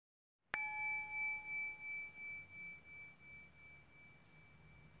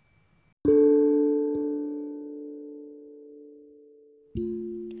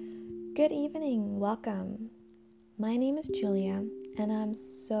Good evening, welcome. My name is Julia, and I'm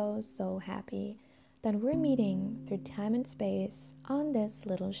so happy that we're meeting through time and space on this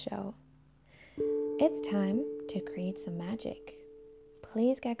little show. It's time to create some magic.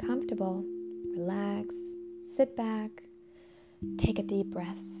 Please get comfortable, relax, sit back, take a deep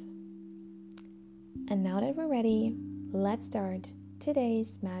breath. And now that we're ready, let's start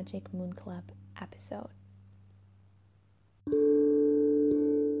today's Magic Moon Club episode.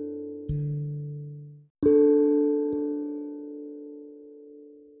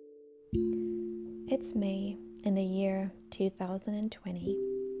 It's May in the year 2020,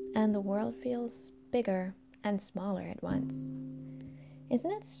 and the world feels bigger and smaller at once.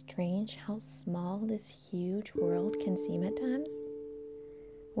 Isn't it strange how small this huge world can seem at times?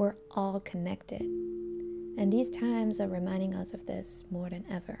 We're all connected, and these times are reminding us of this more than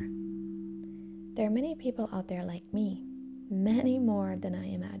ever. There are many people out there like me, many more than I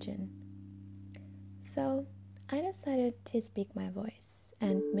imagine. So I decided to speak my voice,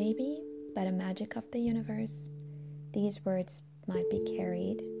 and maybe by the magic of the universe, these words might be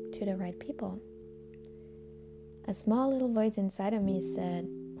carried to the right people. A small little voice inside of me said,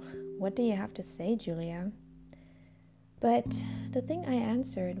 "What do you have to say, Julia?" But the thing I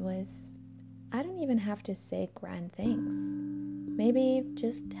answered was, I don't even have to say grand things. Maybe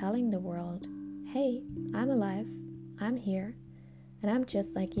just telling the world, hey, I'm alive, I'm here, and I'm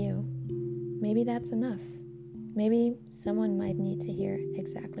just like you. Maybe that's enough. Maybe someone might need to hear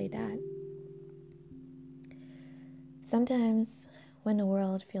exactly that. Sometimes, when the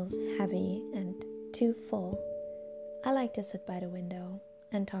world feels heavy and too full, I like to sit by the window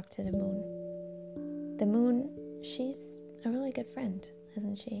and talk to the moon. The moon, she's a really good friend,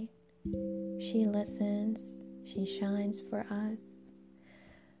 isn't she? She listens, she shines for us.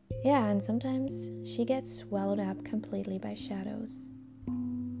 Yeah, and sometimes she gets swallowed up completely by shadows.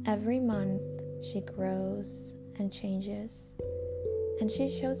 Every month, she grows and changes, and she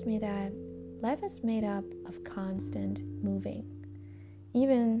shows me that life is made up of constant moving,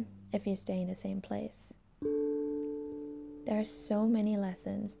 even if you stay in the same place. There are so many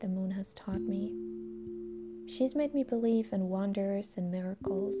lessons the moon has taught me. She's made me believe in wonders and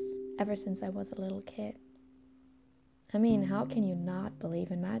miracles ever since I was a little kid. I mean, how can you not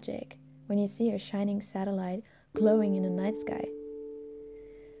believe in magic when you see a shining satellite glowing in the night sky?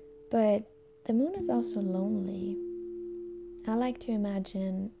 But the moon is also lonely. I like to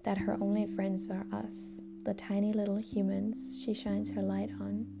imagine that her only friends are us, the tiny little humans she shines her light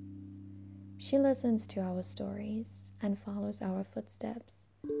on. She listens to our stories and follows our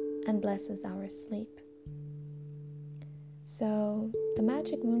footsteps and blesses our sleep. So, the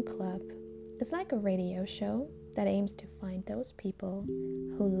Magic Moon Club is like a radio show that aims to find those people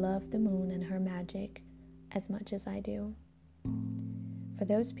who love the moon and her magic as much as I do. For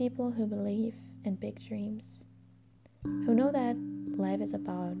those people who believe in big dreams, who know that life is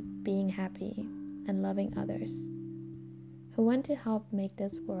about being happy and loving others, who want to help make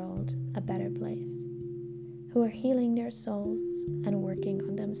this world a better place, who are healing their souls and working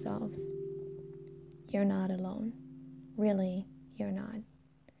on themselves. You're not alone. Really, you're not.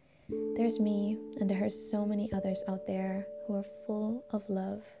 There's me, and there are so many others out there who are full of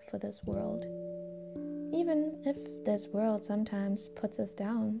love for this world. Even if this world sometimes puts us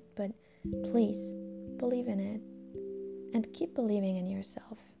down, but please believe in it. And keep believing in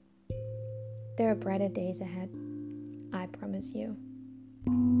yourself. There are brighter days ahead, I promise you.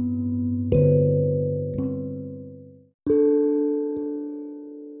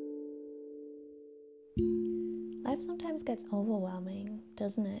 Life sometimes gets overwhelming,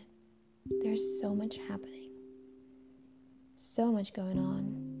 doesn't it? There's so much happening. So much going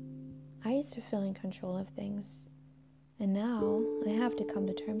on. I used to feel in control of things, and now I have to come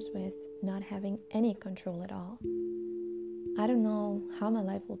to terms with not having any control at all. I don't know how my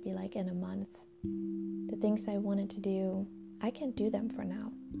life will be like in a month. The things I wanted to do, I can't do them for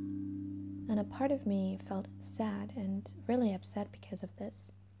now. And a part of me felt sad and really upset because of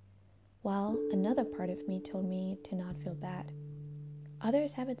this, while another part of me told me to not feel bad.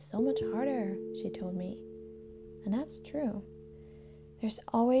 Others have it so much harder, she told me. And that's true. There's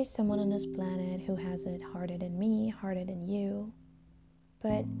always someone on this planet who has it harder than me, harder than you.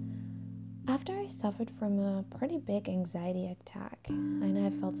 But after I suffered from a pretty big anxiety attack, and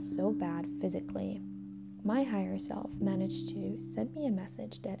I felt so bad physically, my higher self managed to send me a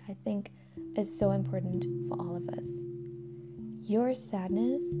message that I think is so important for all of us. Your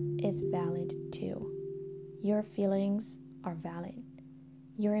sadness is valid too. Your feelings are valid.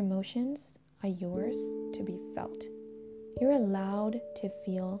 Your emotions are yours to be felt. You're allowed to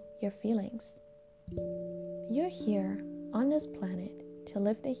feel your feelings. You're here on this planet to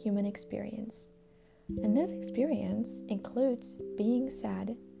live the human experience. And this experience includes being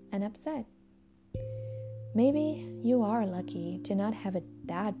sad and upset. Maybe you are lucky to not have it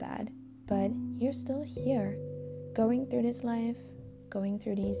that bad, but you're still here, going through this life, going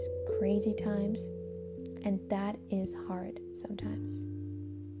through these crazy times, and that is hard sometimes.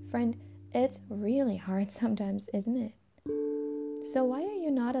 Friend, it's really hard sometimes, isn't it? So why are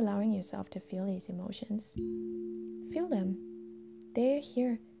you not allowing yourself to feel these emotions? Feel them. They're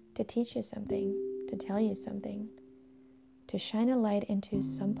here to teach you something, to tell you something, to shine a light into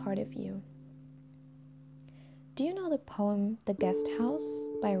some part of you. Do you know the poem The Guest House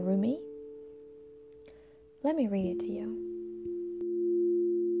by Rumi? Let me read it to you.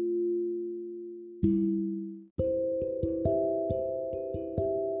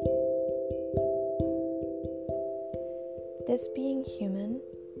 This being human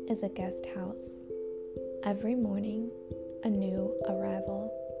is a guest house. Every morning, a new arrival,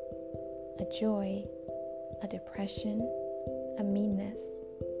 a joy, a depression, a meanness.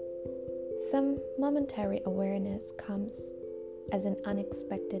 Some momentary awareness comes as an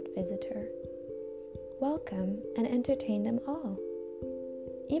unexpected visitor. Welcome and entertain them all.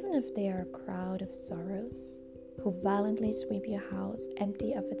 Even if they are a crowd of sorrows who violently sweep your house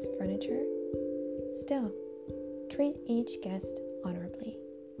empty of its furniture, still, treat each guest honorably.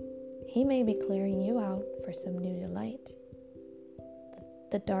 He may be clearing you out for some new delight.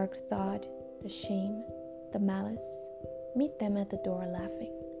 The dark thought, the shame, the malice, meet them at the door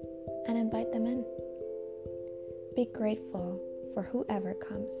laughing and invite them in. Be grateful for whoever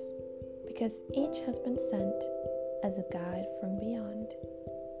comes, because each has been sent as a guide from beyond.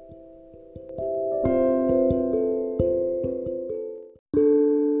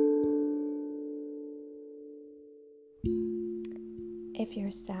 If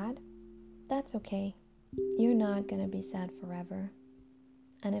you're sad, that's okay. You're not gonna be sad forever.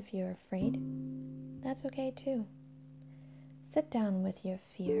 And if you're afraid, that's okay too. Sit down with your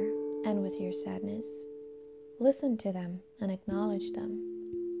fear and with your sadness. Listen to them and acknowledge them.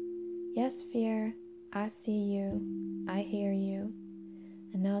 Yes, fear, I see you, I hear you.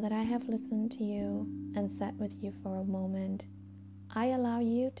 And now that I have listened to you and sat with you for a moment, I allow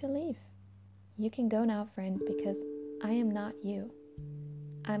you to leave. You can go now, friend, because I am not you.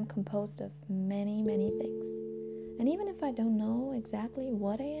 I'm composed of many, many things. And even if I don't know exactly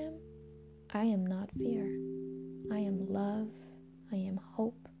what I am not fear. I am love, I am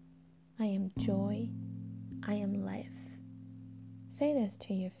hope, I am joy, I am life. Say this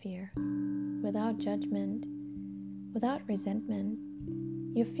to your fear, without judgment, without resentment.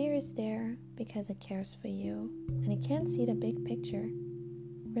 Your fear is there because it cares for you, and it can't see the big picture.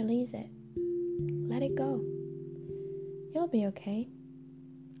 Release it. Let it go. You'll be okay.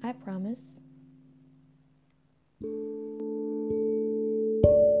 I promise.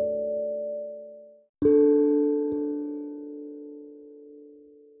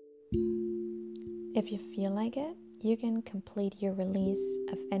 If you feel like it, you can complete your release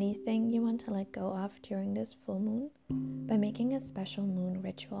of anything you want to let go of during this full moon by making a special moon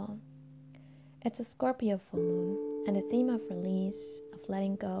ritual. It's a Scorpio full moon, and the theme of release, of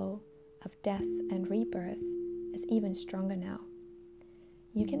letting go, of death and rebirth is even stronger now.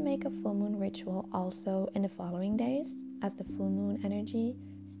 You can make a full moon ritual also in the following days, as the full moon energy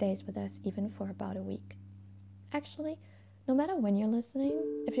stays with us even for about a week. Actually, no matter when you're listening,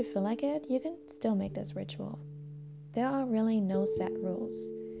 if you feel like it, you can still make this ritual. There are really no set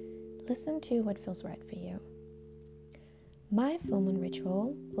rules. Listen to what feels right for you. My full moon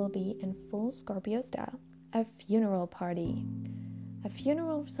ritual will be in full Scorpio style, a funeral party. A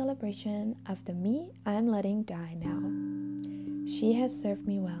funeral celebration of the me I'm letting die now. She has served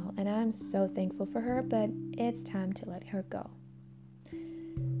me well, and I'm so thankful for her, but it's time to let her go.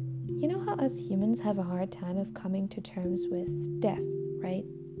 You know how us humans have a hard time of coming to terms with death, right?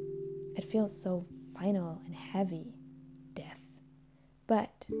 It feels so final and heavy, death.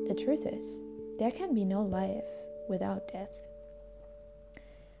 But the truth is, there can be no life without death.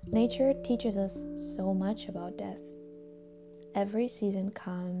 Nature teaches us so much about death. Every season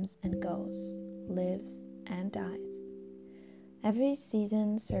comes and goes, lives and dies. Every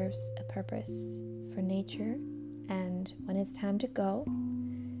season serves a purpose for nature, and when it's time to go,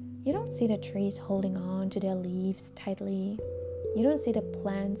 you don't see the trees holding on to their leaves tightly. You don't see the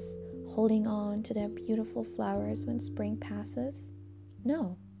plants holding on to their beautiful flowers when spring passes.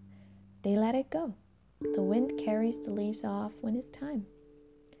 No, they let it go. The wind carries the leaves off when it's time.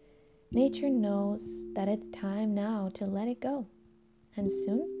 Nature knows that it's time now to let it go, and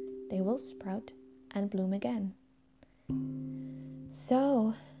soon they will sprout and bloom again.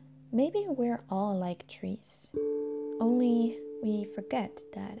 So, maybe we're all like trees, only we forget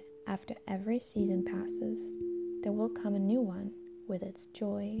that after every season passes, there will come a new one with its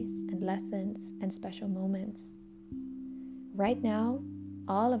joys and lessons and special moments. Right now,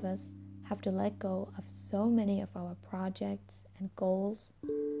 all of us have to let go of so many of our projects and goals,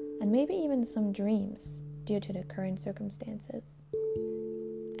 and maybe even some dreams due to the current circumstances.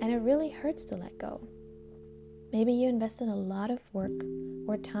 And it really hurts to let go. Maybe you invested a lot of work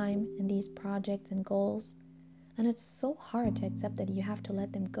or time in these projects and goals, and it's so hard to accept that you have to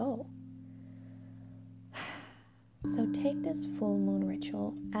let them go. So take this full moon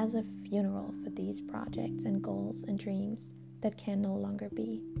ritual as a funeral for these projects and goals and dreams that can no longer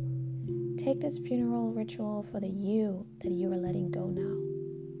be. Take this funeral ritual for the you that you are letting go now.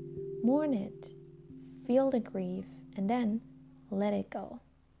 Mourn it, feel the grief, and then let it go.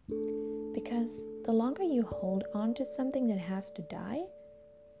 Because the longer you hold on to something that has to die,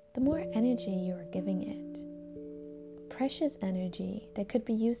 the more energy you are giving it. Precious energy that could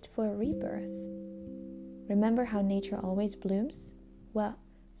be used for a rebirth. Remember how nature always blooms? Well,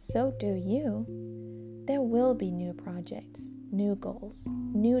 so do you. There will be new projects, new goals,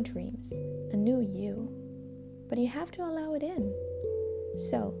 new dreams, a new you. But you have to allow it in.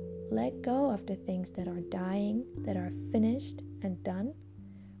 So, let go of the things that are dying, that are finished and done.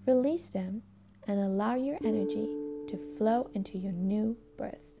 Release them and allow your energy to flow into your new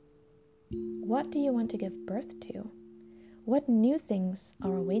birth. What do you want to give birth to? What new things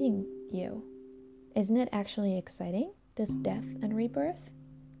are awaiting you? Isn't it actually exciting, this death and rebirth?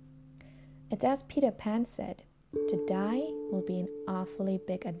 It's as Peter Pan said, to die will be an awfully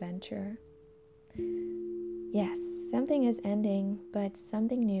big adventure. Yes, something is ending, but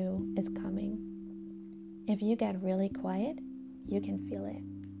something new is coming. If you get really quiet, you can feel it.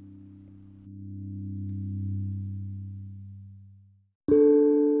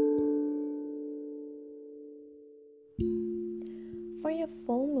 For your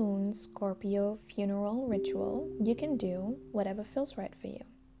full moon Scorpio funeral ritual, you can do whatever feels right for you.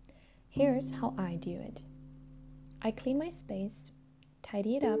 Here's how I do it. I clean my space,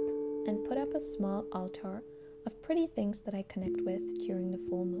 tidy it up, and put up a small altar of pretty things that I connect with during the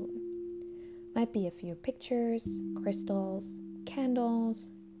full moon. Might be a few pictures, crystals, candles,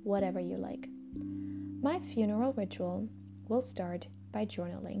 whatever you like. My funeral ritual will start by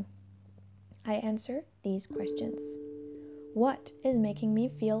journaling. I answer these questions. What is making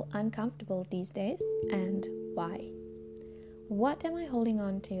me feel uncomfortable these days and why? What am I holding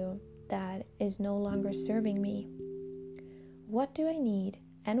on to that is no longer serving me? What do I need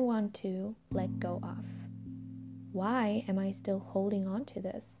and want to let go of? Why am I still holding on to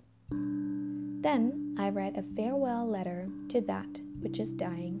this? Then I write a farewell letter to that which is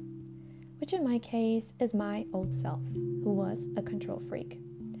dying, which in my case is my old self, who was a control freak.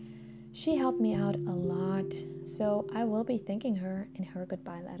 She helped me out a lot, so I will be thanking her in her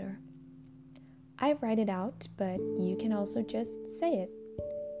goodbye letter. I write it out, but you can also just say it.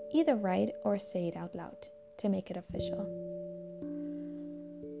 Either write or say it out loud to make it official.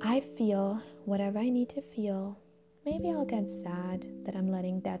 I feel whatever I need to feel. Maybe I'll get sad that I'm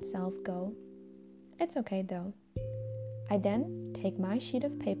letting that self go. It's okay though. I then take my sheet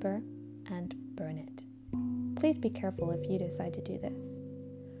of paper and burn it. Please be careful if you decide to do this.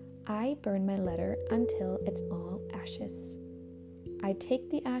 I burn my letter until it's all ashes. I take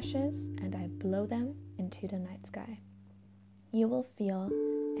the ashes and I blow them into the night sky. You will feel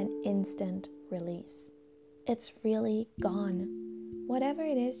an instant release. It's really gone. Whatever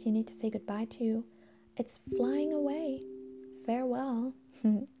it is you need to say goodbye to, it's flying away. Farewell.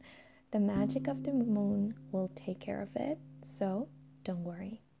 The magic of the moon will take care of it, so don't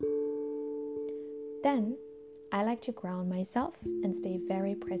worry. Then, I like to ground myself and stay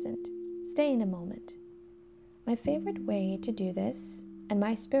very present. Stay in the moment. My favorite way to do this, and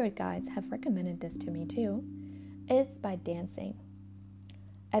my spirit guides have recommended this to me too, is by dancing.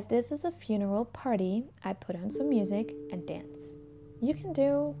 As this is a funeral party, I put on some music and dance. You can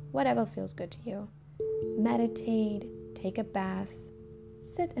do whatever feels good to you. Meditate, take a bath,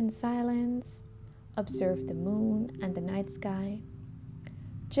 sit in silence, observe the moon and the night sky.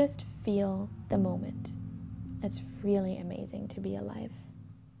 Just feel the moment. It's really amazing to be alive.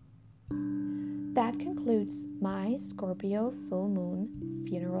 That concludes my Scorpio full moon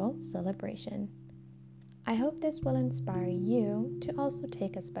funeral celebration. I hope this will inspire you to also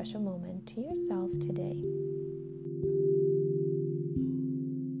take a special moment to yourself today.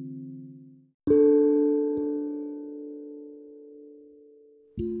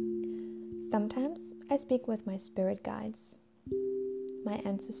 Sometimes I speak with my spirit guides, my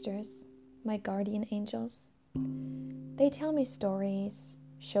ancestors, my guardian angels. They tell me stories,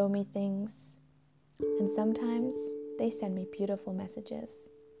 show me things, and sometimes they send me beautiful messages.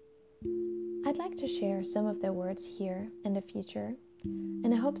 I'd like to share some of their words here in the future,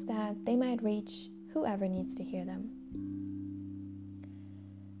 in the hopes that they might reach whoever needs to hear them.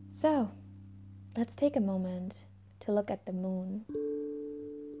 So, let's take a moment to look at the moon.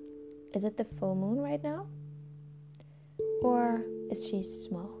 Is it the full moon right now? Or is she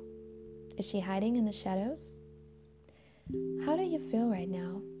small? Is she hiding in the shadows? How do you feel right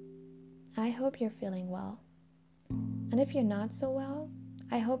now? I hope you're feeling well. And if you're not so well,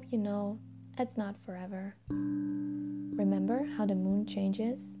 I hope you know it's not forever. Remember how the moon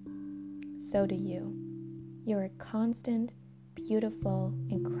changes? So do you. You're a constant, beautiful,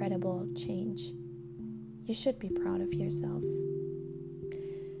 incredible change. You should be proud of yourself.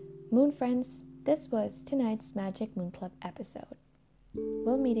 Moon friends, this was tonight's Magic Moon Club episode.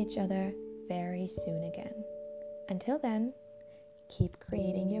 We'll meet each other very soon again. Until then, keep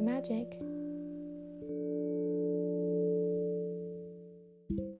creating your magic.